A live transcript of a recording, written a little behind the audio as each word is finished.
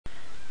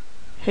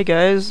Hey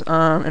guys,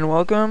 and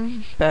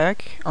welcome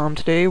back.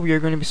 Today we are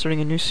going to be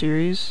starting a new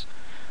series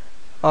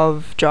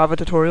of Java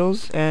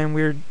tutorials, and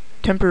we're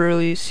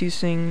temporarily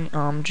ceasing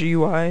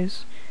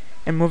GUIs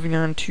and moving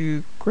on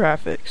to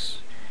graphics.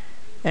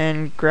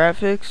 And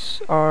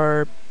graphics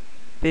are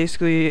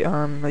basically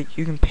like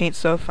you can paint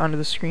stuff onto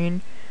the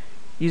screen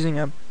using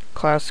a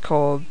class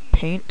called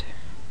Paint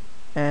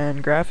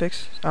and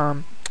Graphics.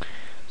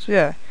 So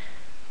yeah,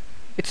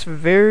 it's a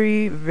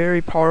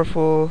very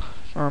powerful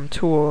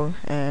tool,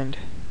 and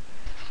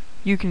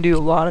you can do a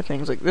lot of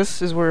things. Like,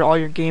 this is where all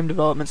your game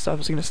development stuff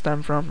is going to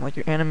stem from, like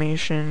your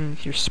animation,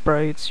 your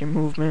sprites, your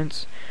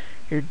movements,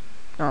 your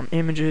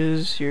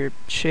images, your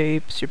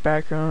shapes, your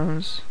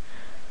backgrounds,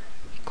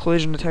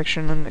 collision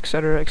detection, and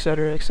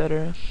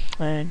etc.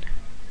 And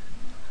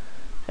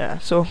yeah,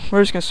 so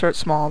we're just going to start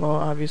small though,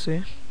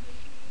 obviously.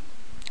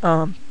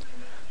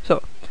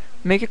 So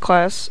make a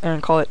class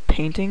and call it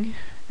painting,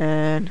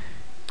 and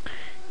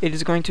it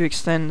is going to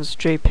extend this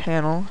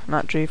JPanel,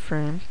 not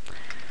JFrame.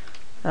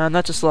 And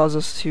that just allows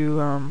us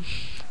to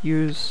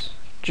use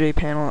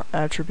JPanel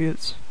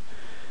attributes,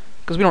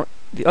 because we don't.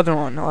 The other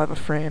one will have a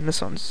frame.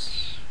 This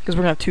one's because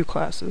we're gonna have two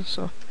classes.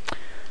 So,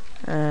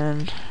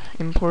 and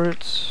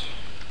imports.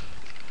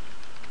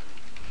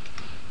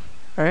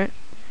 All right.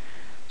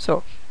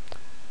 So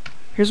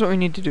here's what we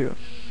need to do.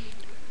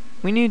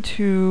 We need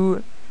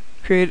to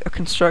create a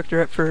constructor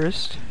at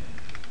first,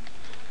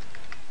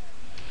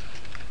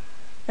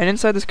 and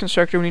inside this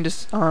constructor we need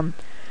to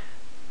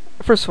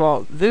first of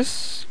all,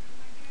 this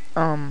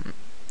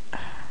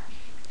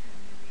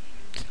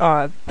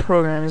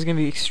program is going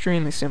to be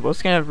extremely simple.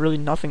 It's going to have really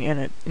nothing in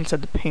it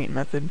inside the paint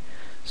method.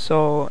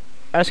 So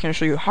I'm just going to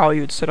show you how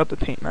you would set up the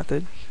paint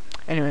method.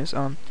 Anyways, this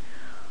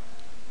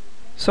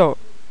is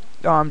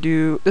going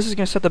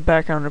to set the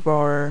background of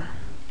our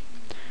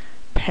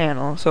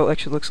panel, so it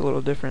actually looks a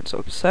little different.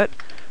 So set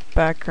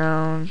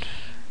background,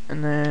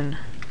 and then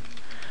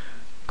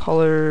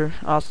color,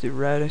 I'll also do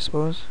red, I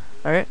suppose.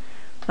 Alright,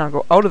 now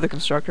go out of the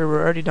constructor,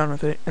 we're already done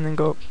with it, and then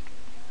go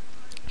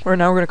where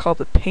now we're going to call it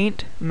the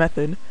paint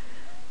method,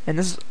 and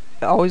this is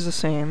always the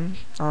same.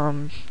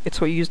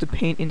 It's what you use to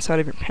paint inside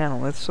of your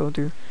panel with. So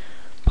do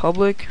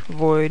public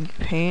void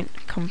paint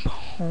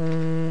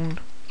component,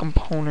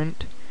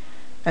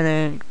 and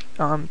then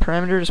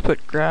parameter, just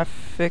put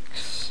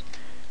graphics,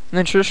 and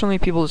then traditionally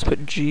people just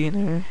put G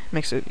in there,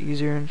 makes it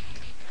easier,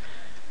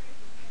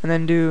 and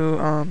then do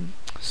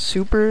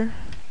super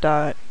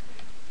dot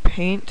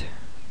paint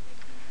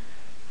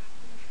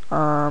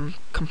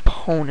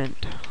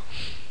component,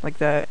 like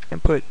that,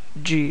 and put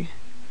G.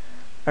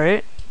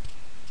 Alright,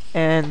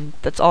 and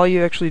that's all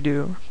you actually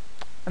do.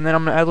 And then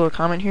I'm gonna add a little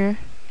comment here.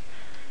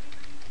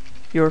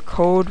 Your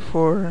code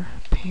for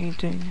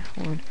painting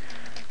would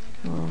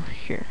go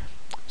here.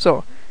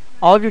 So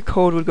all of your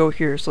code would go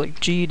here. So like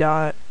G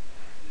dot,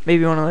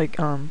 maybe you wanna like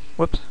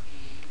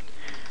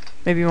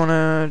maybe you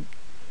wanna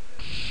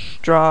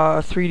draw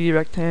a 3D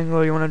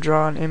rectangle, you wanna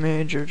draw an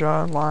image, or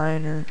draw a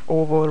line or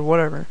oval or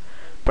whatever.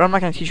 But I'm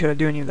not gonna teach you how to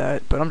do any of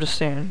that, but I'm just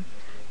saying,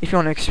 if you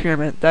want to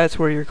experiment, that's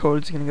where your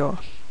code is going to go.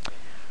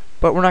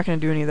 But we're not going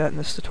to do any of that in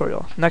this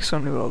tutorial. Next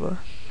one we will though.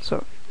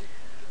 So,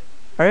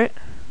 alright,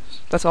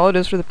 that's all it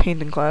is for the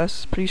painting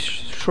class. Pretty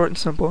short and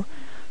simple.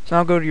 So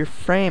now go to your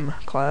frame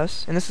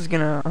class, and this is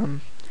going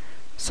to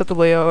set the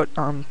layout,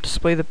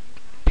 display the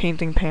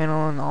painting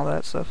panel and all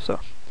that stuff.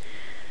 So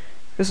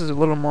this is a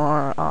little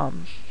more,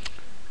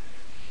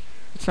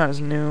 it's not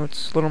as new,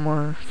 it's a little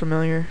more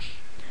familiar.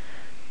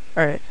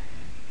 Alright,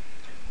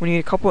 we need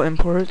a couple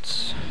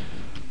imports.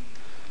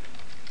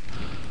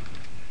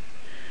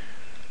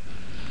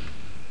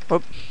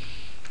 Whoop.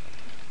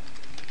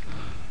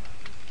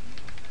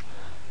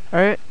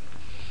 Alright.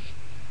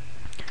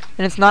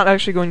 And it's not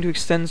actually going to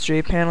extend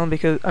JPanel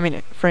because,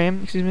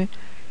 frame, excuse me.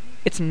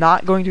 It's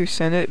not going to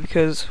extend it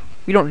because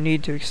we don't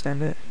need to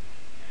extend it.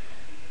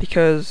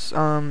 Because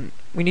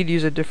we need to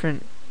use a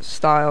different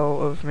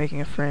style of making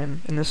a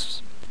frame in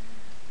this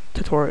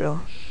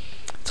tutorial.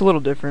 It's a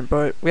little different,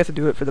 but we have to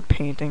do it for the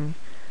painting.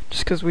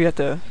 Just because we have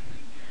to,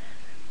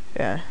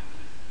 yeah,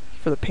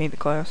 for the paint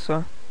class,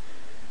 so.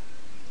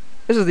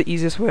 This is the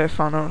easiest way I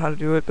found out how to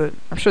do it, but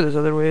I'm sure there's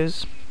other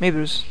ways. Maybe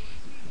there's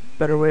a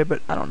better way,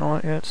 but I don't know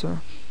it yet, so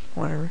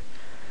whatever.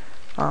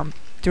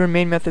 Do our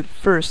main method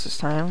first this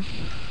time.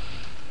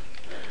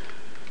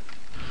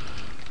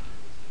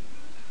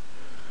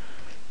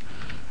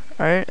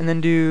 Alright, and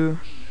then do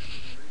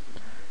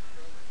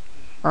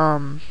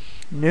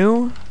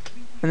new,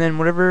 and then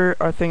whatever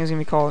our thing is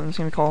going to be called, and it's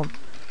going to be called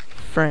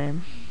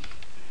frame.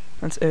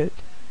 That's it.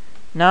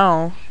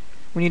 Now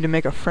we need to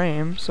make a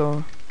frame,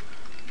 so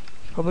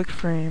public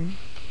frame.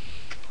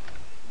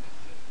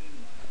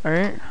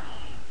 Alright.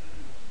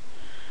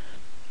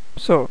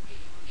 So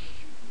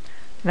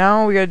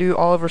now we gotta do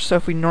all of our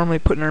stuff we normally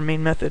put in our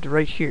main method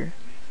right here.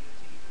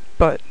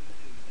 But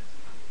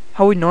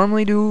how we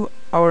normally do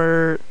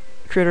our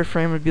creator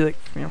frame would be like,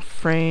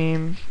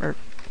 frame or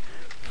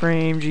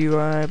frame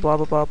GUI, blah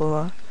blah blah blah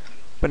blah.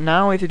 But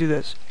now we have to do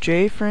this.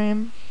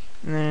 JFrame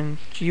and then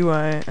GUI,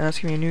 and that's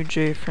gonna be a new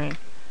JFrame.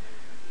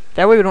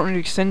 That way we don't need to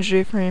extend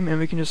JFrame, and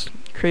we can just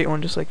create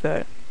one just like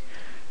that.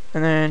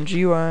 And then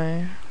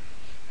GUI,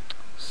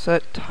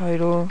 set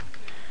title,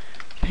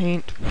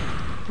 paint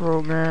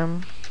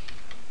program,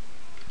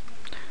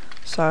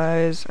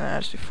 size,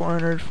 actually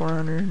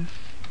 400,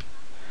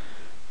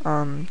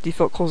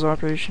 default close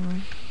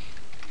operation.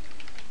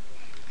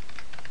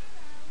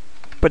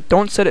 But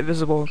don't set it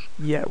visible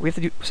yet. We have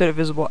to set it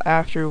visible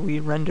after we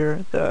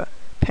render the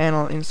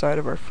panel inside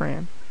of our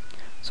frame.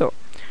 So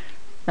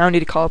now we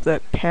need to call up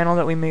that panel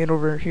that we made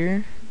over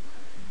here,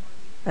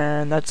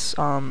 and that's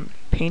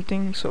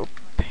painting. So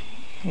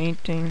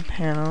painting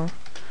panel.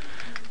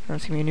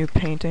 That's gonna be a new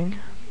painting,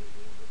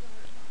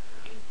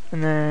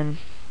 and then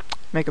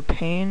make a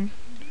pane.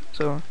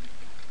 So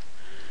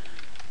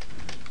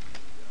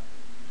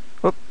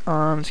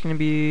it's gonna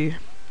be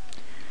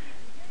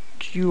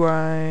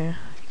GUI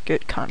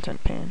get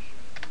content pane,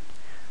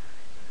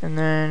 and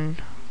then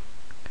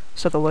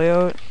set the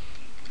layout.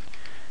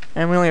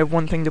 And we only have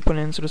one thing to put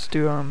in, so just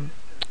do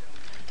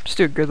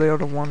a grid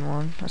layout of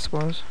 1-1, I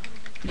suppose.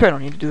 You probably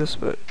don't need to do this,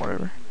 but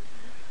whatever.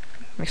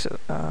 Makes it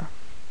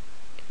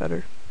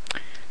better.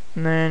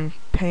 And then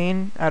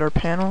pane, add our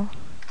panel,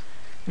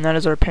 and that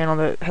is our panel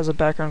that has a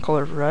background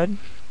color of red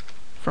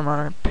from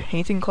our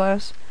painting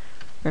class.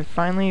 And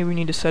finally, we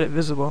need to set it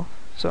visible.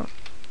 So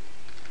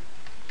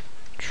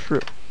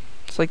true,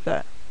 just like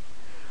that.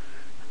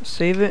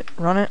 Save it,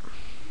 run it,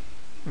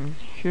 and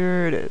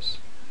here it is.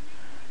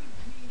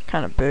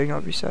 Kind of big,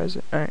 I'll resize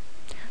it. Alright,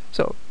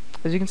 so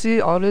as you can see,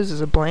 all it is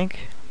a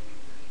blank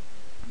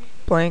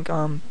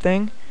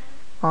thing.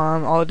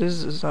 All it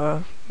is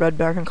a red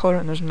background color,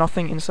 and there's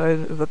nothing inside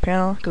of the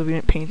panel because we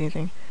didn't paint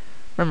anything.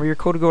 Remember, your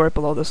code will go right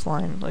below this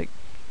line. Like,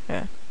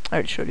 yeah, I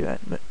already showed you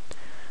that, but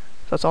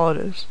that's all it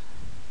is.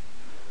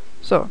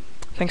 So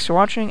thanks for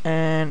watching,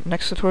 and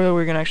next tutorial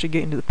we're gonna actually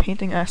get into the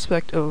painting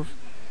aspect of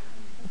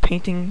the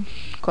painting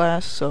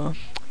class. So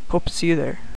hope to see you there.